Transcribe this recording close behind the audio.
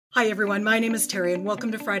Hi everyone, my name is Terry and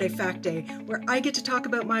welcome to Friday Fact Day, where I get to talk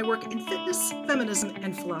about my work in fitness, feminism,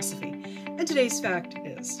 and philosophy. And today's fact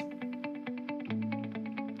is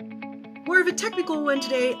more of a technical one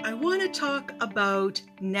today. I want to talk about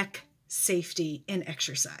neck safety in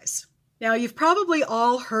exercise. Now, you've probably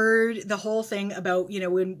all heard the whole thing about,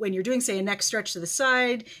 when you're doing, say, a neck stretch to the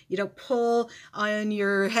side, you don't pull on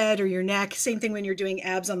your head or your neck. Same thing when you're doing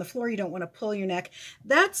abs on the floor, you don't want to pull your neck.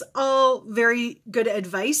 That's all very good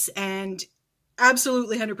advice and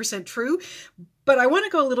absolutely 100% true. But I want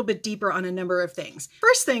to go a little bit deeper on a number of things.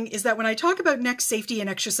 First thing is that when I talk about neck safety and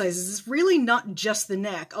exercises, it's really not just the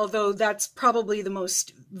neck, although that's probably the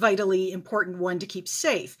most vitally important one to keep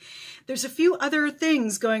safe. There's a few other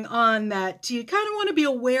things going on that you kind of want to be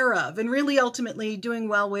aware of, and really ultimately doing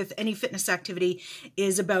well with any fitness activity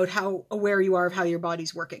is about how aware you are of how your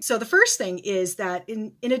body's working. So the first thing is that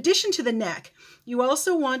in addition to the neck, you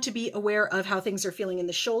also want to be aware of how things are feeling in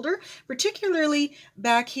the shoulder, particularly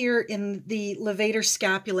back here in the levator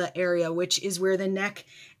scapula area, which is where the neck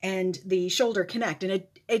and the shoulder connect. And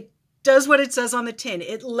it does what it says on the tin.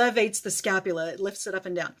 It levates the scapula. It lifts it up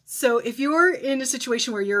and down. So if you're in a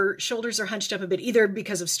situation where your shoulders are hunched up a bit, either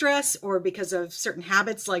because of stress or because of certain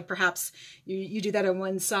habits, like perhaps you do that on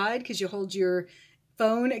one side because you hold your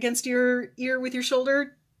phone against your ear with your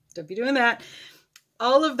shoulder, don't be doing that.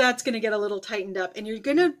 All of that's going to get a little tightened up, and you're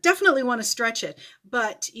going to definitely want to stretch it,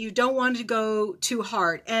 but you don't want to go too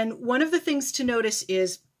hard. And one of the things to notice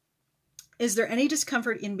is there any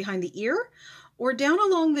discomfort in behind the ear or down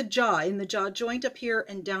along the jaw, in the jaw joint up here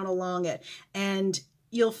and down along it? And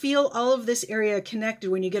you'll feel all of this area connected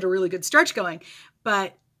when you get a really good stretch going,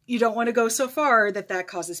 but you don't want to go so far that that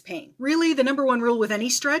causes pain. Really, the number one rule with any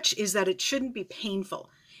stretch is that it shouldn't be painful.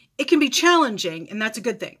 It can be challenging, and that's a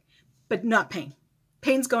good thing, but not pain.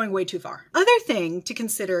 Pain's going way too far. Other thing to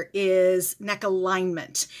consider is neck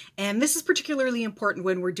alignment. And this is particularly important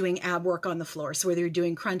when we're doing ab work on the floor. So whether you're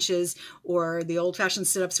doing crunches or the old-fashioned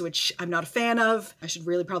sit-ups, which I'm not a fan of, I should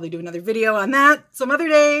really probably do another video on that some other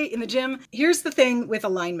day in the gym. Here's the thing with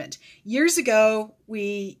alignment. Years ago,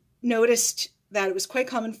 we noticed that it was quite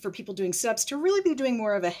common for people doing sit-ups to really be doing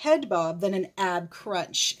more of a head bob than an ab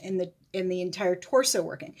crunch in the entire torso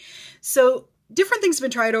working. So different things have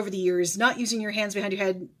been tried over the years, not using your hands behind your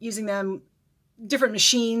head, using them, different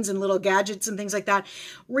machines and little gadgets and things like that.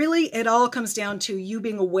 Really, it all comes down to you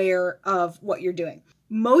being aware of what you're doing.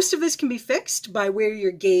 Most of this can be fixed by where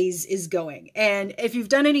your gaze is going. And if you've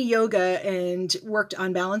done any yoga and worked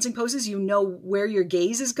on balancing poses, you know where your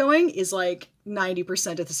gaze is going is like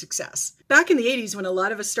 90% of the success. Back in the 80s, when a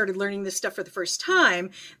lot of us started learning this stuff for the first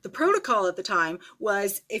time, the protocol at the time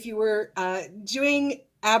was if you were doing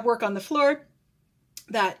ab work on the floor,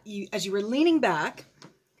 that as you were leaning back,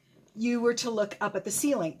 you were to look up at the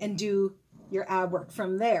ceiling and do your ab work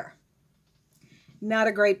from there. Not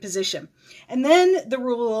a great position. And then the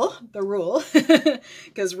rule,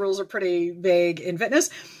 because rules are pretty vague in fitness,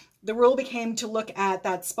 the rule became to look at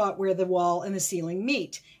that spot where the wall and the ceiling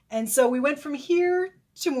meet. And so we went from here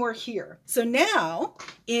to more here. So now,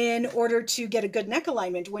 in order to get a good neck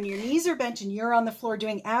alignment, when your knees are bent and you're on the floor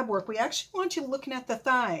doing ab work, we actually want you looking at the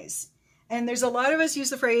thighs. And there's a lot of us use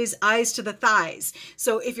the phrase eyes to the thighs.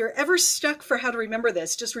 So if you're ever stuck for how to remember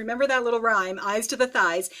this, just remember that little rhyme, eyes to the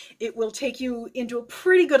thighs. It will take you into a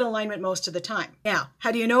pretty good alignment most of the time. Now,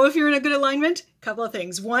 how do you know if you're in a good alignment? Couple of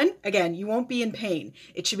things. One, again, you won't be in pain.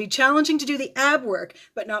 It should be challenging to do the ab work,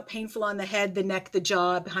 but not painful on the head, the neck, the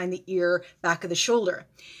jaw, behind the ear, back of the shoulder.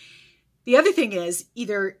 The other thing is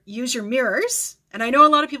either use your mirrors. And I know a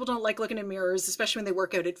lot of people don't like looking in mirrors, especially when they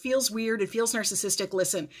work out. It feels weird. It feels narcissistic.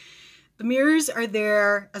 Listen. The mirrors are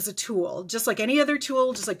there as a tool, just like any other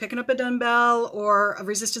tool, just like picking up a dumbbell or a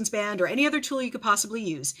resistance band or any other tool you could possibly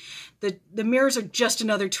use. The mirrors are just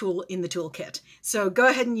another tool in the toolkit. So go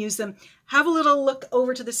ahead and use them. Have a little look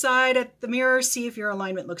over to the side at the mirror, see if your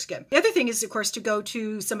alignment looks good. The other thing is, of course, to go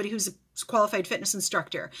to somebody who's a qualified fitness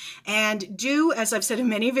instructor. And do, as I've said in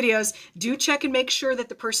many videos, do check and make sure that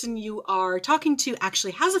the person you are talking to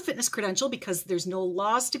actually has a fitness credential, because there's no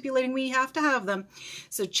law stipulating we have to have them.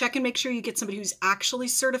 So check and make sure you get somebody who's actually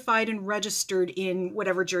certified and registered in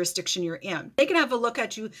whatever jurisdiction you're in. They can have a look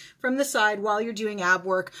at you from the side while you're doing ab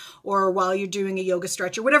work or while you're doing a yoga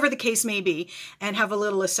stretch or whatever the case may be, and have a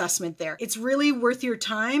little assessment there. It's really worth your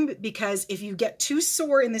time, because if you get too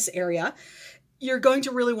sore in this area, you're going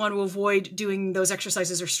to really want to avoid doing those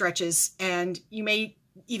exercises or stretches, and you may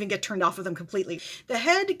even get turned off of them completely. The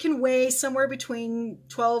head can weigh somewhere between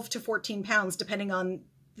 12 to 14 pounds, depending on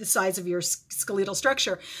the size of your skeletal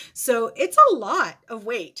structure. So it's a lot of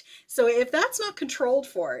weight. So if that's not controlled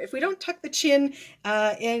for, if we don't tuck the chin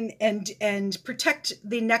and protect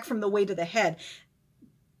the neck from the weight of the head,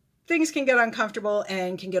 things can get uncomfortable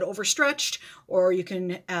and can get overstretched, or you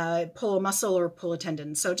can pull a muscle or pull a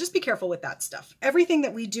tendon. So just be careful with that stuff. Everything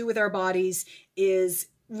that we do with our bodies is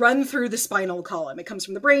run through the spinal column. It comes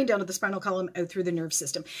from the brain down to the spinal column, out through the nerve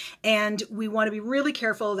system. And we want to be really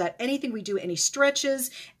careful that anything we do, any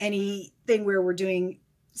stretches, anything where we're doing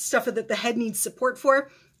stuff that the head needs support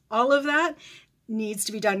for, all of that needs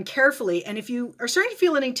to be done carefully. And if you are starting to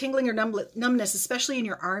feel any tingling or numbness, especially in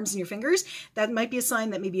your arms and your fingers, that might be a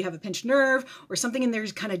sign that maybe you have a pinched nerve or something in there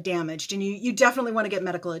is kind of damaged. And you definitely want to get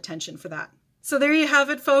medical attention for that. So there you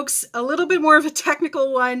have it, folks. A little bit more of a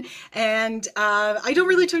technical one. And I don't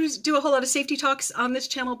really do a whole lot of safety talks on this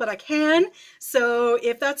channel, but I can. So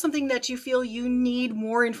if that's something that you feel you need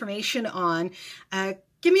more information on,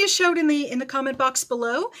 give me a shout in the comment box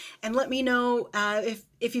below and let me know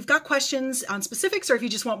if you've got questions on specifics or if you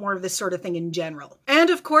just want more of this sort of thing in general.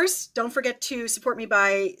 And of course, don't forget to support me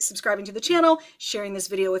by subscribing to the channel, sharing this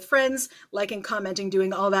video with friends, liking, commenting,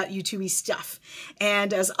 doing all that YouTube-y stuff.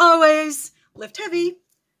 And as always, lift heavy,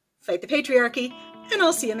 fight the patriarchy, and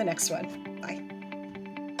I'll see you in the next one.